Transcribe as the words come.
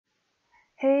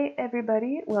Hey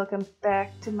everybody, welcome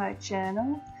back to my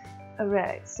channel.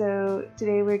 Alright, so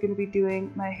today we're going to be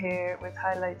doing my hair with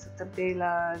highlights with the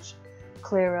Balayage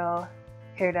Clairol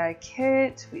hair dye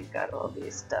kit. We've got all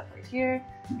this stuff right here.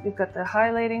 We've got the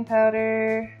highlighting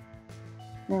powder,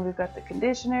 then we've got the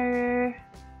conditioner,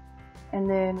 and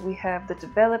then we have the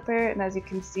developer, and as you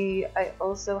can see I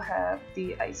also have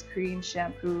the ice cream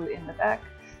shampoo in the back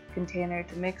container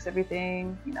to mix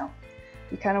everything, you know.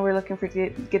 We kind of were looking for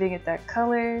getting it that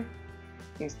color.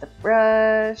 Here's the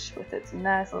brush with its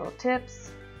nice little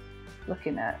tips.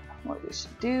 Looking at what we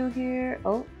should do here.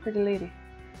 Oh, pretty lady.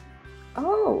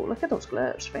 Oh, look at those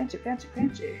gloves. Fancy, fancy,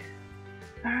 fancy.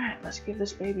 Alright, let's give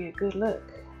this baby a good look.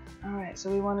 Alright, so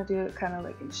we want to do it kind of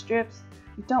like in strips.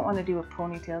 You don't want to do a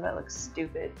ponytail, that looks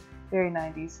stupid. Very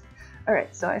 90s.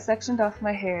 Alright, so I sectioned off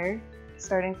my hair,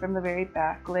 starting from the very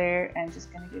back layer, and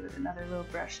just going to give it another little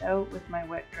brush out with my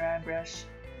wet dry brush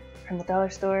from the dollar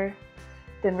store.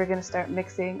 Then we're going to start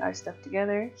mixing our stuff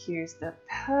together. Here's the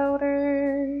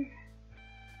powder.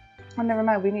 Oh, never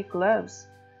mind, we need gloves.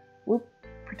 Whoop,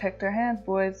 protect our hands,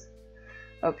 boys.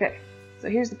 Okay, so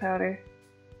here's the powder.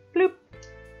 Bloop.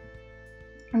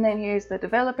 And then here's the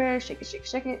developer. Shake it, shake it,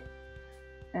 shake it.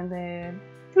 And then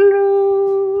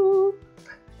bloop.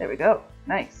 There we go.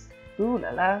 Nice. Ooh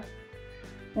la la.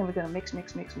 Then we're gonna mix,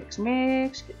 mix, mix, mix,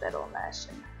 mix. Get that all nice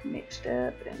and mixed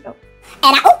up, and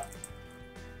oh.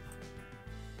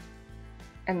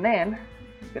 And then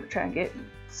we're gonna try and get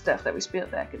stuff that we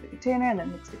spilled back in the container, and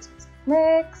then mix, mix, mix,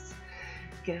 mix.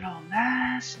 Get it all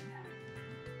nice.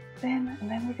 And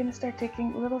then we're gonna start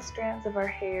taking little strands of our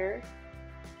hair,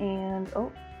 and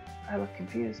oh, I look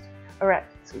confused. All right,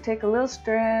 so we take a little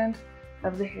strand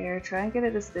of the hair, try and get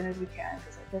it as thin as we can,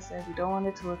 because like I said, we don't want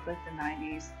it to look like the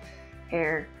 90s.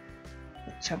 Hair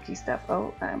with chunky stuff.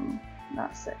 Oh, I'm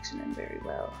not sectioning very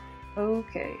well.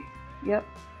 Okay, yep,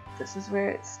 this is where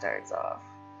it starts off.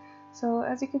 So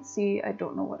as you can see, I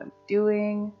don't know what I'm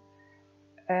doing,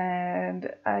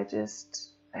 and I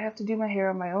have to do my hair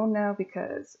on my own now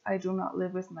because I do not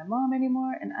live with my mom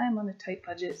anymore, and I'm on a tight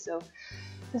budget, so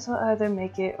this will either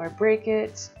make it or break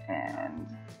it.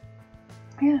 And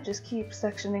yeah, just keep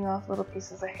sectioning off little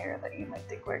pieces of hair that you might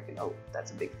think were, oh,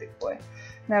 that's a big thick boy.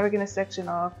 Now we're going to section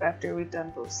off after we've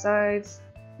done both sides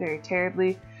very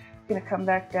terribly. We're going to come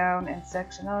back down and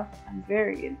section off. I'm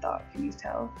very in thought, can you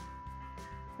tell?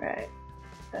 Right,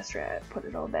 that's right, put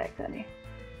it all back, honey.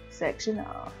 Section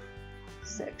off,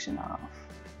 section off.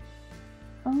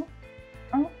 Oh,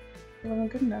 it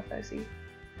wasn't good enough, I see.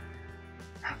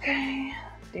 Okay,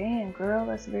 damn girl,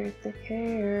 that's very thick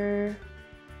hair.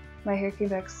 My hair came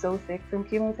back so thick from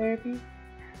chemotherapy.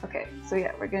 Okay, so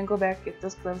yeah, we're gonna go back, get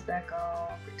those gloves back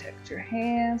on, protect your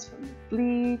hands from the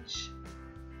bleach.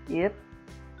 Yep,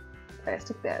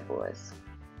 plastic bad boys.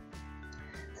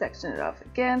 Section it off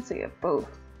again so you have both.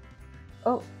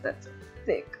 Oh, that's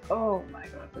thick. Oh my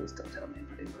god, please don't tell me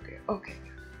I didn't look here. Okay.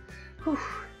 Whew.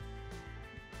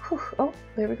 Whew. Oh,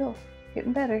 there we go.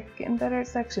 Getting better at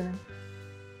sectioning.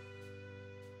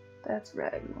 That's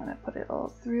right, we want to put it all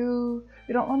through.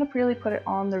 We don't want to really put it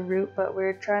on the root, but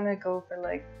we're trying to go for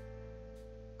like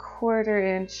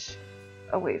 1/4 inch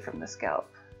away from the scalp,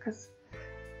 because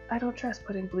I don't trust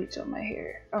putting bleach on my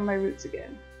hair, on my roots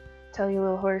again. Tell you a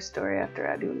little horror story after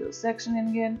I do a little sectioning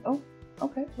again. Oh,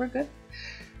 okay, we're good.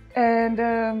 And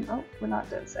oh, we're not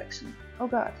done sectioning. Oh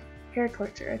god, hair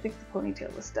torture. I think the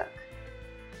ponytail was stuck.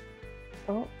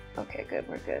 Oh, okay, good,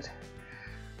 we're good.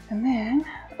 And then,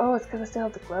 oh, it's because I still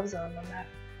have the gloves on.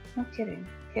 No kidding.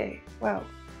 Okay, wow,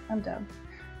 I'm done.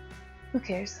 Who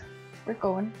cares? We're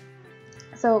going.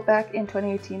 So back in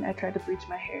 2018, I tried to bleach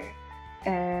my hair,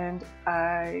 and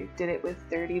I did it with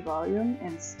 30 volume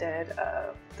instead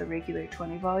of the regular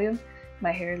 20 volume.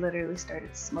 My hair literally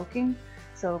started smoking.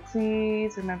 So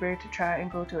please remember to try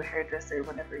and go to a hairdresser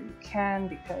whenever you can,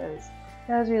 because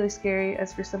that was really scary.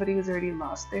 As for somebody who's already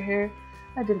lost their hair,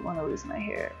 I didn't want to lose my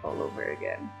hair all over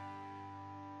again.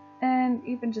 And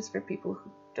even just for people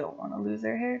who don't want to lose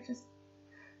their hair, just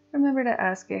remember to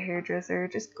ask a hairdresser,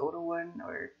 just go to one,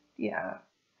 or yeah.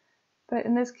 But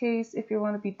in this case, if you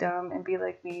want to be dumb and be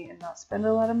like me and not spend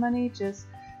a lot of money, just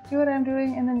do what I'm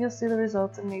doing, and then you'll see the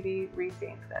results and maybe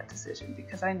rethink that decision,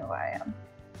 because I know I am.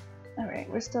 Alright,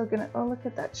 we're still gonna, oh look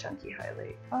at that chunky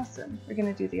highlight, awesome. We're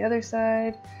gonna do the other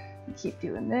side, and keep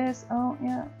doing this. Oh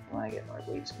yeah, I want to get more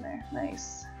bleach in there,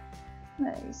 nice.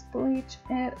 Nice, bleach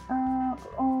it up.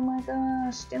 Oh my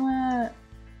gosh, do it.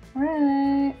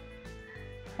 Alright.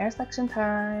 Hair section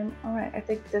time. Alright, I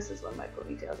think this is when my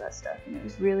ponytail got stuck, and it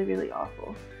was really, really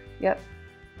awful. Yep.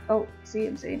 Oh, see,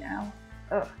 I'm saying ow.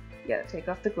 Ugh, you gotta take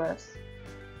off the gloves.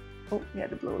 Oh, you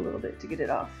had to blow a little bit to get it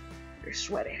off. You're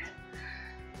sweaty.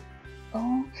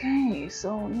 Okay,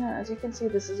 so yeah, as you can see,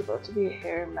 this is about to be a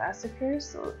hair massacre.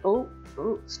 So, oh,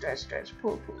 stretch, stretch,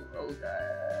 pull, pull. Oh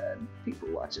god, people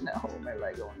watching at home are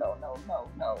like, oh no, no, no,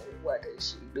 no, what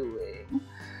is she doing?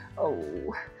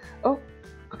 Oh,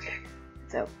 okay,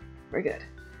 it's out. We're good.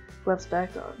 Gloves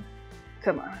back on.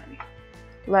 Come on, honey.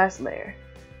 Last layer.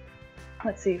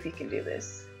 Let's see if you can do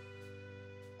this.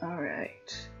 All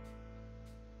right.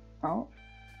 Oh,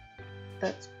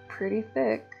 that's pretty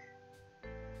thick.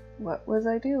 What was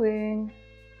I doing?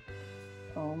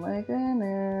 Oh my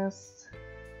goodness.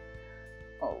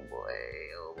 Oh boy,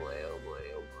 oh boy, oh boy,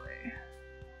 oh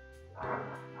boy.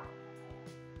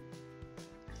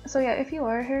 So yeah, if you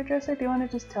are a hairdresser, do you want to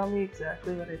just tell me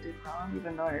exactly what I did wrong,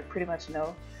 even though I pretty much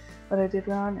know what I did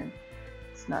wrong and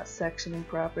it's not sectioning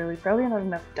properly. Probably not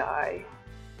enough dye.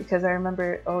 Because I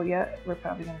remember, oh yeah, we're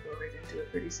probably going to go right into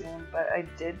it pretty soon, but I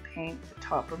did paint the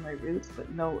top of my roots,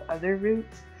 but no other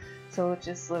roots. So it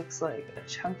just looks like a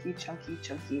chunky, chunky,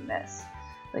 chunky mess.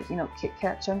 Like, you know, Kit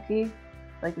Kat chunky?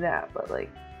 Like that, but like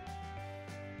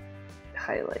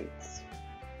highlights.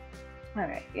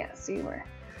 Alright, yeah, see, we're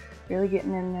really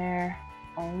getting in there.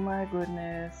 Oh my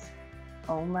goodness.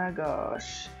 Oh my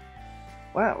gosh.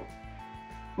 Wow.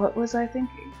 What was I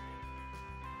thinking?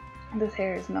 This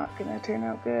hair is not gonna turn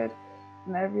out good.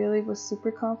 And I really was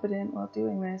super confident while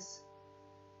doing this.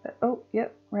 But, oh,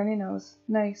 yep, runny nose.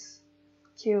 Nice.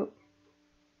 Cute.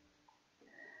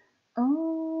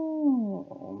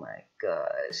 Oh my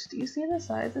gosh. Do you see the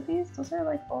size of these? Those are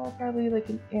like all probably like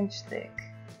an inch thick.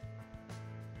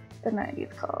 The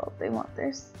 90th call. They want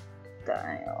their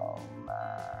style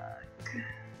back.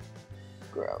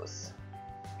 Gross.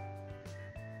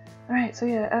 Alright, so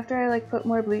yeah, after I like put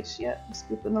more bleach, yeah, I'm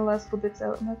scooping the last little bits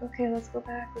out. I'm like, okay, let's go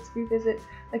back, let's revisit.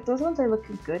 Like, those ones are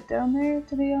looking good down there,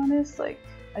 to be honest. Like,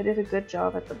 I did a good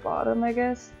job at the bottom, I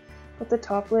guess. But the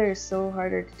top layer is so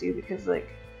harder to do because, like,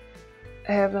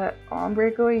 I have that ombre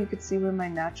going. You can see where my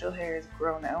natural hair is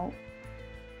grown out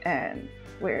and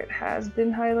where it has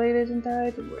been highlighted and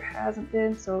dyed and where it hasn't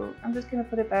been. So I'm just gonna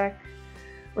put it back.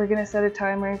 We're gonna set a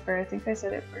timer for, I think I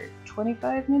set it for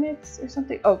 25 minutes or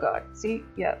something. Oh god, see?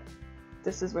 Yep.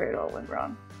 This is where it all went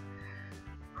wrong.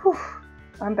 Whew.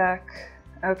 I'm back.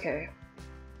 Okay.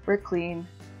 We're clean.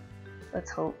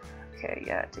 Let's hope. Okay,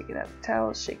 yeah, take it out of the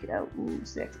towel, shake it out. Ooh,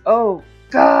 sex. Oh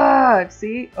god!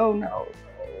 See? Oh no.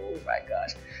 Oh my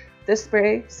gosh. This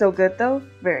spray, so good though.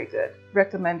 Very good.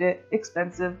 Recommend it.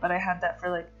 Expensive, but I had that for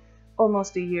like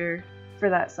almost a year for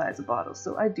that size of bottle,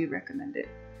 so I do recommend it.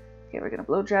 Okay, we're gonna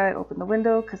blow dry, open the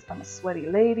window because I'm a sweaty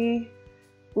lady.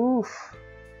 Oof.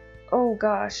 Oh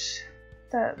gosh.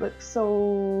 That looks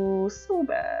so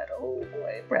bad. Oh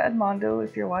boy. Brad Mondo,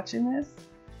 if you're watching this,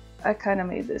 I kind of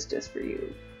made this just for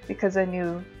you because I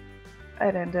knew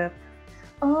I'd end up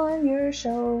on your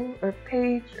show or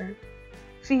page or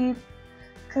feed.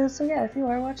 So yeah, if you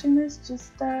are watching this,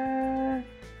 just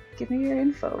give me your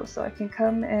info so I can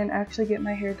come and actually get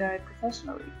my hair dyed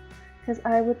professionally. Because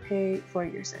I would pay for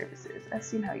your services. I've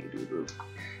seen how you do, boo.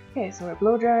 Okay, so we're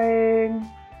blow drying.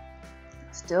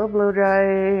 Still blow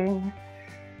drying.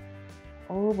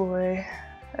 Oh boy,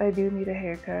 I do need a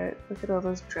haircut. Look at all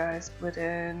those dry split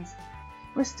ends.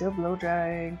 We're still blow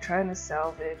drying, trying to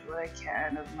salvage what I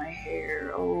can of my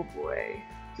hair. Oh boy,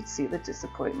 you can see the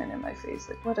disappointment in my face.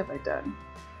 Like, what have I done?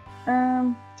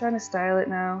 Trying to style it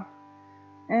now.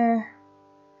 Kind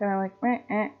of like,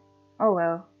 oh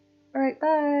well. Alright,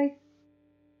 bye!